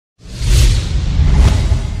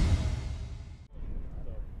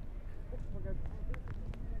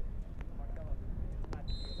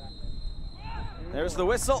There's the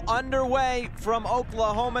whistle underway from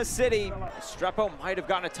Oklahoma City. Restrepo might have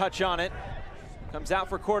gotten a touch on it. Comes out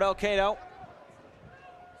for Cordell Cato.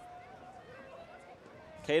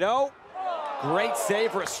 Cato, great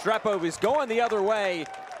save. Restrepo is going the other way.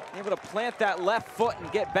 Able to plant that left foot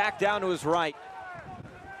and get back down to his right.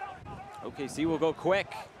 OKC will go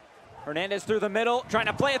quick. Hernandez through the middle, trying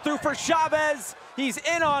to play it through for Chavez. He's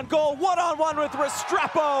in on goal, one-on-one with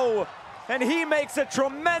Restrepo. And he makes a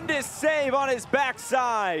tremendous save on his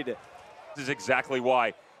backside. This is exactly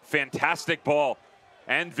why. Fantastic ball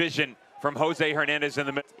and vision from Jose Hernandez in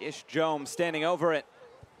the middle. Ish Jome standing over it.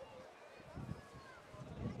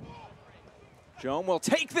 Jome will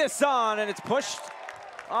take this on, and it's pushed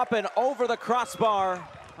up and over the crossbar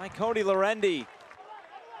by Cody Lorendi.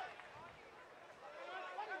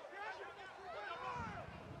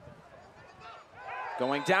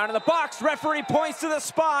 Going down in the box, referee points to the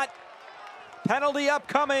spot. Penalty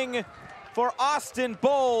upcoming for Austin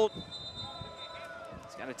Bold.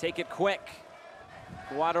 He's got to take it quick.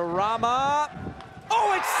 Guadarrama.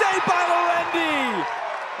 Oh, it's saved by Lorendi!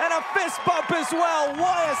 And a fist bump as well.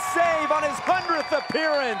 What a save on his 100th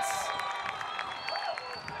appearance.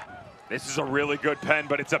 This is a really good pen,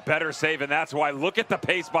 but it's a better save, and that's why. Look at the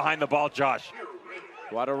pace behind the ball, Josh.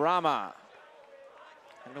 Guadarrama.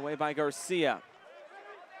 Taken away by Garcia.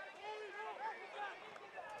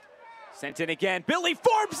 Sent in again. Billy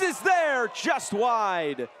Forbes is there, just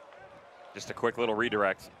wide. Just a quick little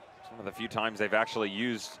redirect. It's one of the few times they've actually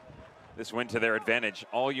used this win to their advantage.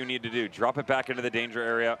 All you need to do, drop it back into the danger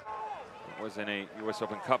area. It was in a US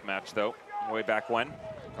Open Cup match, though, way back when.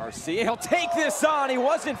 Garcia, he'll take this on. He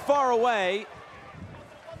wasn't far away.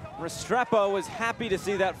 Restrepo was happy to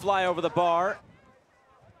see that fly over the bar.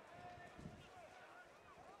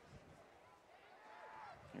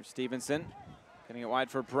 Here's Stevenson, getting it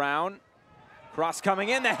wide for Brown. Cross coming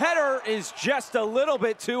in, the header is just a little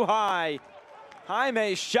bit too high.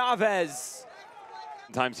 Jaime Chavez.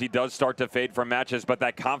 Sometimes he does start to fade from matches, but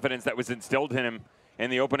that confidence that was instilled in him in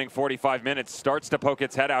the opening 45 minutes starts to poke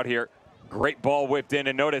its head out here. Great ball whipped in,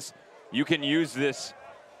 and notice you can use this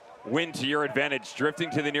win to your advantage. Drifting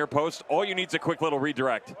to the near post, all you need is a quick little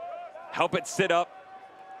redirect. Help it sit up,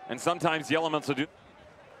 and sometimes the elements will do.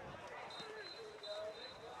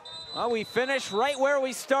 Well, we finish right where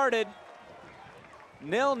we started.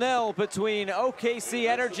 0-0 between OKC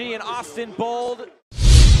Energy and Austin Bold.